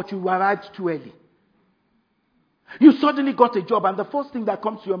 But you arrived too early. You suddenly got a job and the first thing that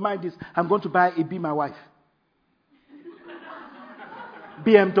comes to your mind is, I'm going to buy a Be My Wife.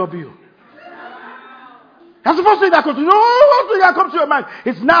 BMW. That's the first thing that comes to you. No, thing that comes to your mind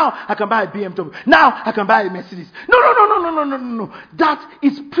is now I can buy a BMW. Now I can buy a Mercedes. No. That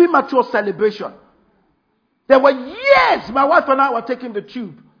is premature celebration. There were years my wife and I were taking the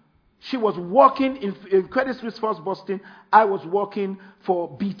tube. She was working in Credit Suisse First Boston. I was working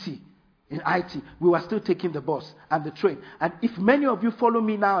for BT in IT. We were still taking the bus and the train. And if many of you follow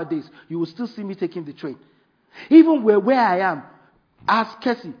me nowadays, you will still see me taking the train. Even where I am, As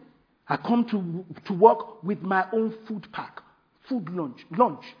Cassie, I come to work with my own food pack,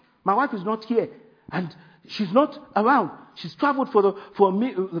 lunch. My wife is not here, and she's not around. She's traveled for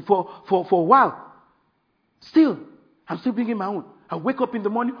a while. Still, I'm still bringing my own. I wake up in the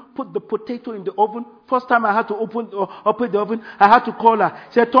morning, put the potato in the oven. First time I had to open the oven, I had to call her.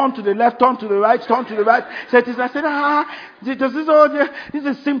 She said, turn to the left, turn to the right, turn to the right. I said, this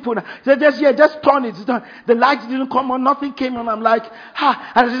is simple. She said, just turn it. The lights didn't come on, nothing came on. I'm like,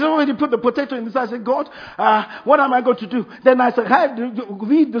 and she's already put the potato in the side. I said, God, what am I going to do? Then I said,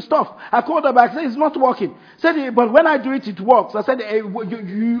 read the stuff. I called her back. I said, it's not working. She said, but when I do it, it works. I said,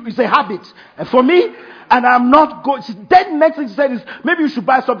 it's a habit for me. And I'm not going. Then next thing she said is, maybe you should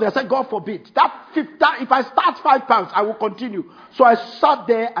buy something. I said, God forbid. If I start £5, I will continue. So I sat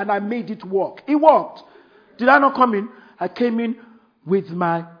there and I made it work. It worked. Did I not come in? I came in with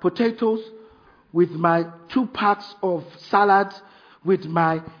my potatoes, with my 2 packs of salad, with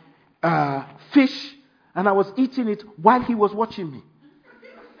my fish, and I was eating it while he was watching me.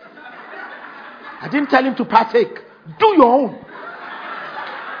 I didn't tell him to partake. Do your own.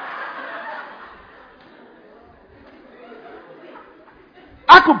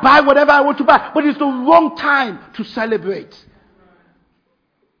 I could buy whatever I want to buy, but it's the wrong time to celebrate.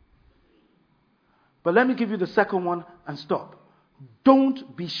 But let me give you the second one and stop.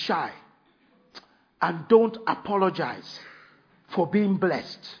 Don't be shy and don't apologize for being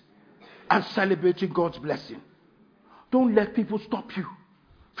blessed and celebrating God's blessing. Don't let people stop you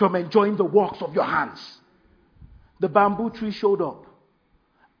from enjoying the works of your hands. The bamboo tree showed up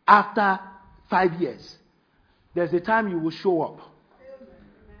after 5 years. There's a time you will show up.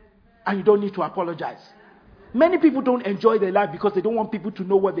 And you don't need to apologize. Many people don't enjoy their life because they don't want people to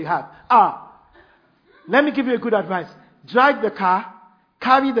know what they have. Let me give you a good advice. Drive the car,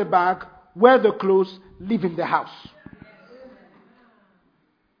 carry the bag, wear the clothes, live in the house.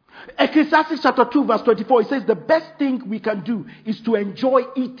 Ecclesiastes chapter 2 verse 24, it says the best thing we can do is to enjoy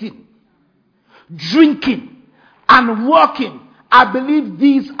eating, drinking, and working. I believe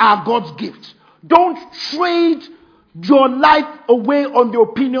these are God's gifts. Don't trade your life away on the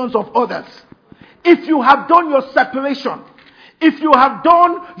opinions of others. If you have done your separation, if you have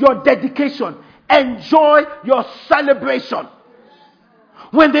done your dedication, enjoy your celebration.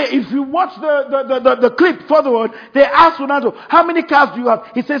 If you watch the clip further on, they asked Ronaldo, how many cars do you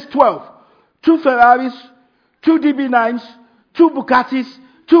have? He says 12. 2 Ferraris, 2 DB9s, 2 Bugattis,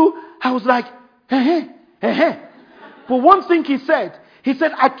 2. I was like, But one thing he said,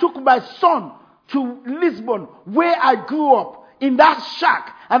 I took my son to Lisbon, where I grew up, in that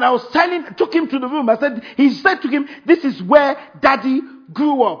shack. And I was took him to the room. He said to him, this is where daddy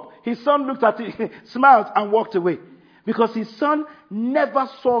grew up. His son looked at it, smiled and walked away. Because his son never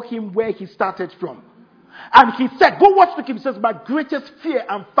saw him where he started from. And he said, go watch the clip. He says, my greatest fear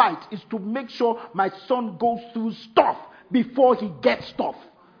and fight is to make sure my son goes through stuff before he gets stuff.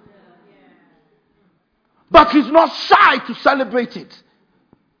 But he's not shy to celebrate it.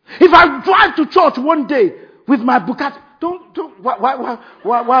 If I drive to church one day with my Bugatti,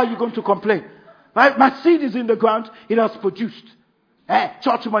 why are you going to complain? Right? My seed is in the ground, it has produced.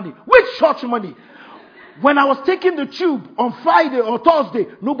 Church money. Which church money? When I was taking the tube on Friday or Thursday,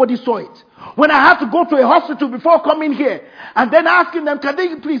 nobody saw it. When I had to go to a hospital before coming here, and then asking them, can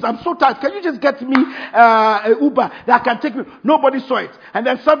they please, I'm so tired, can you just get me an Uber that can take me? Nobody saw it. And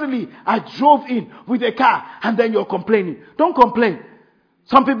then suddenly, I drove in with a car, and then you're complaining. Don't complain.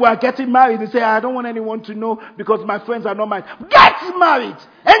 Some people are getting married. They say, I don't want anyone to know because my friends are not married. Get married.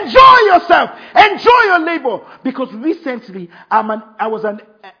 Enjoy yourself. Enjoy your labor. Because recently, I was an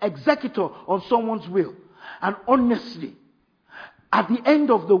executor on someone's will. And honestly, at the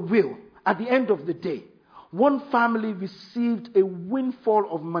end of the will, at the end of the day, one family received a windfall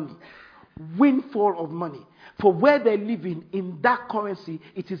of money. For where they're living in that currency,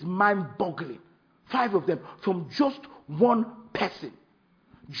 it is mind-boggling. 5 of them from just one person.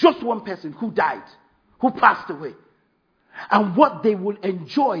 Just one person who died, who passed away. And what they will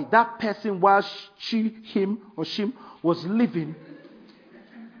enjoy, that person while him was living,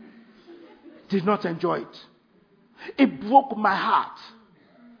 did not enjoy it. It broke my heart.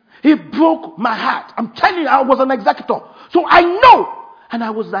 I'm telling you, I was an executor. So I know. And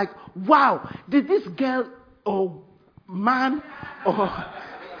I was like, wow, did this girl or man or...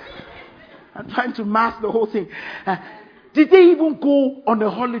 I'm trying to mask the whole thing. Did they even go on a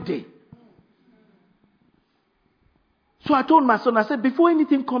holiday? So I told my son, I said, before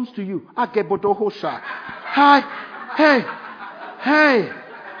anything comes to you,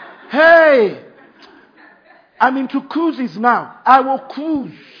 hey, I'm into cruises now. I will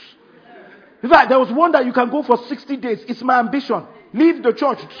cruise. In fact, there was one that you can go for 60 days. It's my ambition. leave the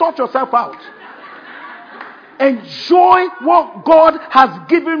church, sort yourself out. Enjoy what God has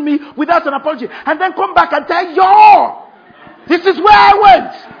given me without an apology. And then come back and tell you, this is where I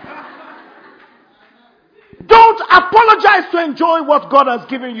went. Don't apologize to enjoy what God has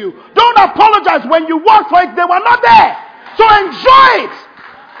given you. Don't apologize when you work for it. They were not there. So enjoy it.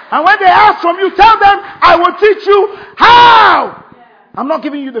 And when they ask from you, tell them, I will teach you how. I'm not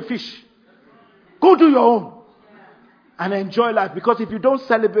giving you the fish. Go do your own. And enjoy life. Because if you don't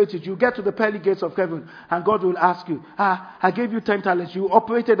celebrate it, you get to the pearly gates of heaven and God will ask you, I gave you 10 talents. You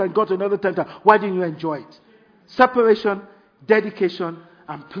operated and got another 10 talents. Why didn't you enjoy it? Separation, dedication,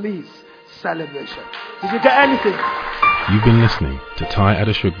 and please, celebration. Did you get anything? You've been listening to Tai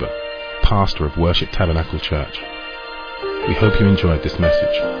Adeshugba, pastor of Worship Tabernacle Church. We hope you enjoyed this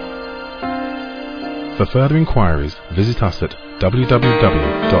message. For further inquiries, visit us at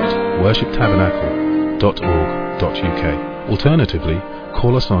www.worshiptabernacle.org.uk. Alternatively,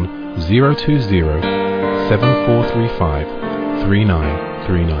 call us on 020 7435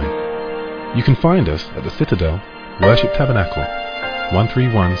 3939. You can find us at the Citadel, Worship Tabernacle,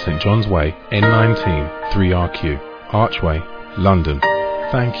 131 St John's Way, N19 3RQ, Archway, London.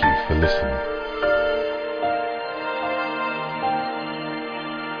 Thank you for listening.